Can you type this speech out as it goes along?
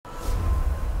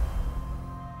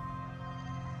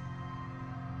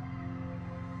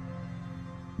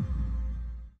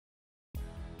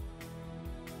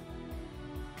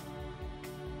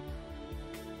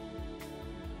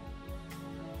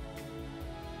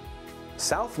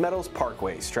South Meadows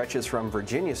Parkway stretches from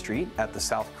Virginia Street at the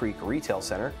South Creek Retail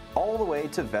Center all the way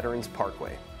to Veterans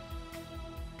Parkway.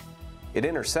 It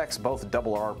intersects both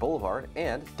Double R Boulevard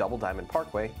and Double Diamond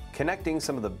Parkway, connecting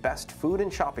some of the best food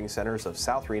and shopping centers of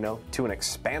South Reno to an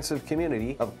expansive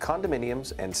community of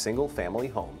condominiums and single-family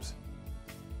homes.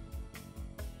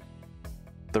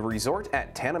 The resort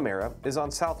at Tanamera is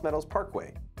on South Meadows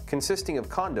Parkway, consisting of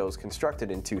condos constructed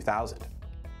in 2000.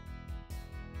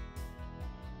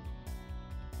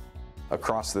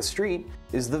 Across the street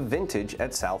is the Vintage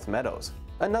at South Meadows,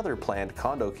 another planned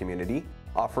condo community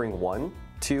offering 1,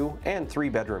 2, and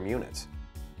 3-bedroom units.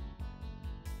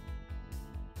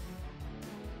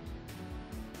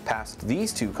 Past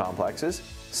these two complexes,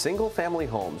 single-family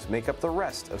homes make up the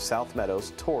rest of South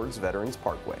Meadows towards Veterans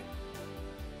Parkway.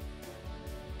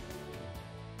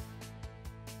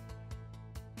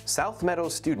 South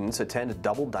Meadows students attend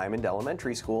Double Diamond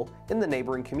Elementary School in the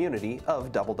neighboring community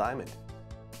of Double Diamond.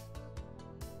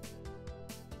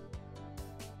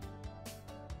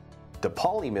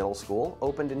 Depoali Middle School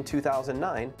opened in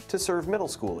 2009 to serve middle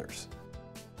schoolers.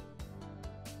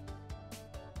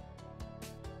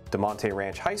 Damonte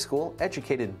Ranch High School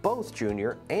educated both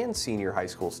junior and senior high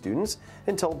school students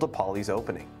until Depoali's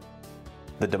opening.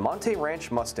 The Damonte Ranch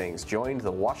Mustangs joined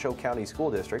the Washoe County School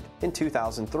District in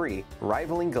 2003,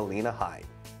 rivaling Galena High.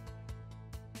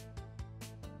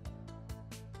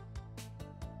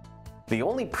 The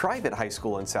only private high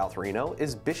school in South Reno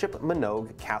is Bishop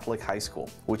Manogue Catholic High School,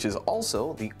 which is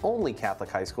also the only Catholic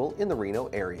high school in the Reno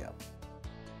area.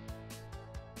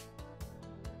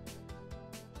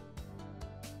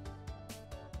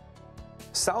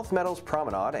 South Meadows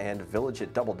Promenade and Village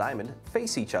at Double Diamond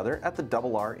face each other at the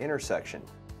Double R intersection.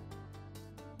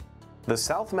 The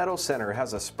South Meadows Center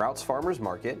has a Sprouts Farmers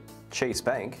Market, Chase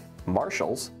Bank,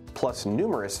 Marshall's, plus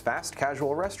numerous fast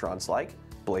casual restaurants like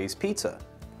Blaze Pizza,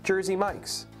 Jersey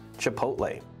Mike's,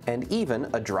 Chipotle, and even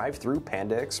a drive-through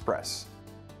Panda Express.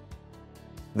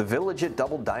 The Village at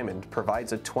Double Diamond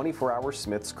provides a 24-hour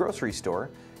Smith's grocery store,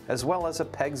 as well as a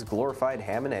Peg's Glorified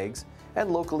Ham and Eggs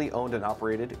and locally owned and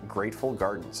operated Grateful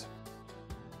Gardens.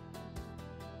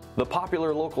 The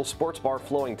popular local sports bar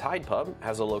Flowing Tide Pub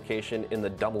has a location in the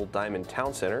Double Diamond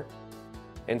Town Center,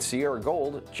 and Sierra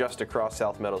Gold, just across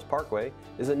South Meadows Parkway,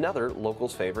 is another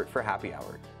local's favorite for happy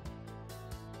hour.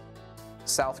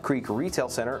 South Creek Retail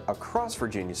Center across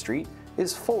Virginia Street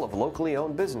is full of locally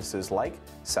owned businesses like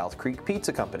South Creek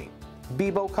Pizza Company,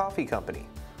 Bebo Coffee Company,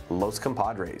 Los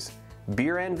Compadres,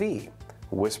 Beer NV,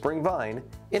 Whispering Vine,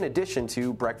 in addition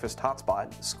to breakfast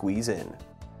hotspot Squeeze In.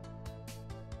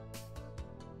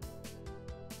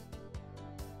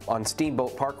 On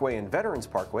Steamboat Parkway and Veterans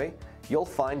Parkway, you'll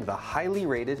find the highly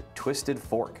rated Twisted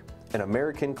Fork, an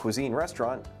American cuisine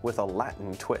restaurant with a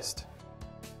Latin twist.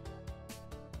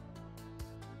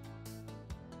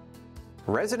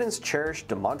 Residents cherish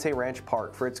Damonte Ranch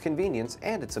Park for its convenience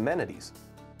and its amenities.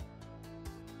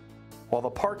 While the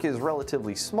park is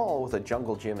relatively small with a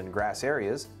jungle gym and grass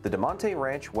areas, the Damonte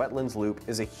Ranch Wetlands Loop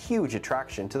is a huge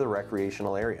attraction to the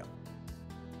recreational area.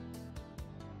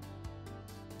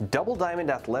 Double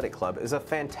Diamond Athletic Club is a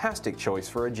fantastic choice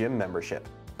for a gym membership,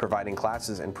 providing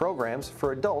classes and programs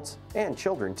for adults and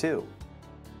children too.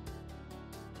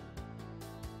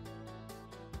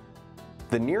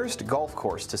 The nearest golf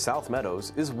course to South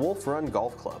Meadows is Wolf Run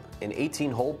Golf Club, an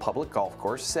 18-hole public golf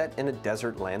course set in a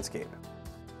desert landscape.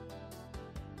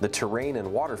 The terrain and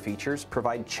water features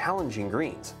provide challenging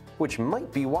greens, which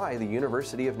might be why the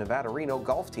University of Nevada, Reno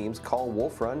golf teams call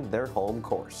Wolf Run their home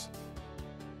course.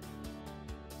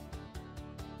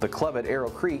 The club at Arrow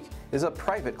Creek is a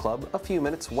private club a few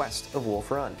minutes west of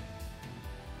Wolf Run.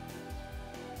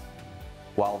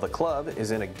 While the club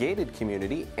is in a gated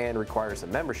community and requires a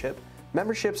membership,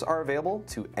 memberships are available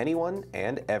to anyone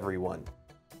and everyone.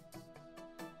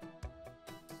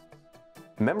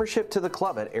 Membership to the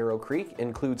club at Arrow Creek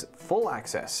includes full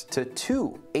access to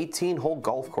 2 18-hole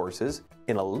golf courses,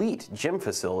 an elite gym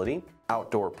facility,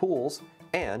 outdoor pools,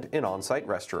 and an on-site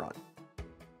restaurant.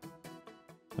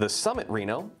 The Summit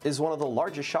Reno is one of the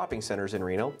largest shopping centers in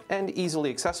Reno and easily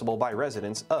accessible by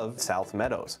residents of South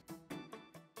Meadows.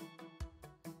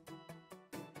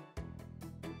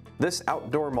 This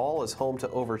outdoor mall is home to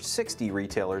over 60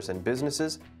 retailers and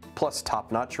businesses, plus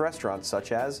top-notch restaurants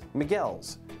such as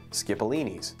Miguel's,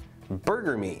 Scipolini's,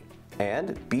 Burger Me, and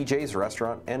BJ's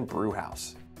Restaurant and Brew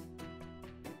House.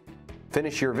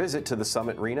 Finish your visit to the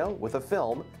Summit Reno with a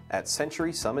film at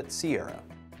Century Summit Sierra.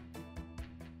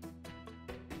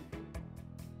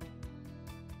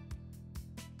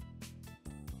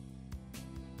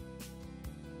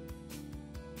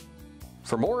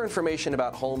 For more information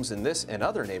about homes in this and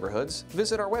other neighborhoods,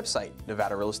 visit our website,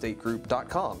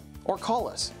 nevadarealestategroup.com, or call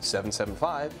us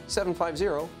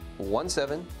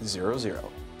 775-750-1700.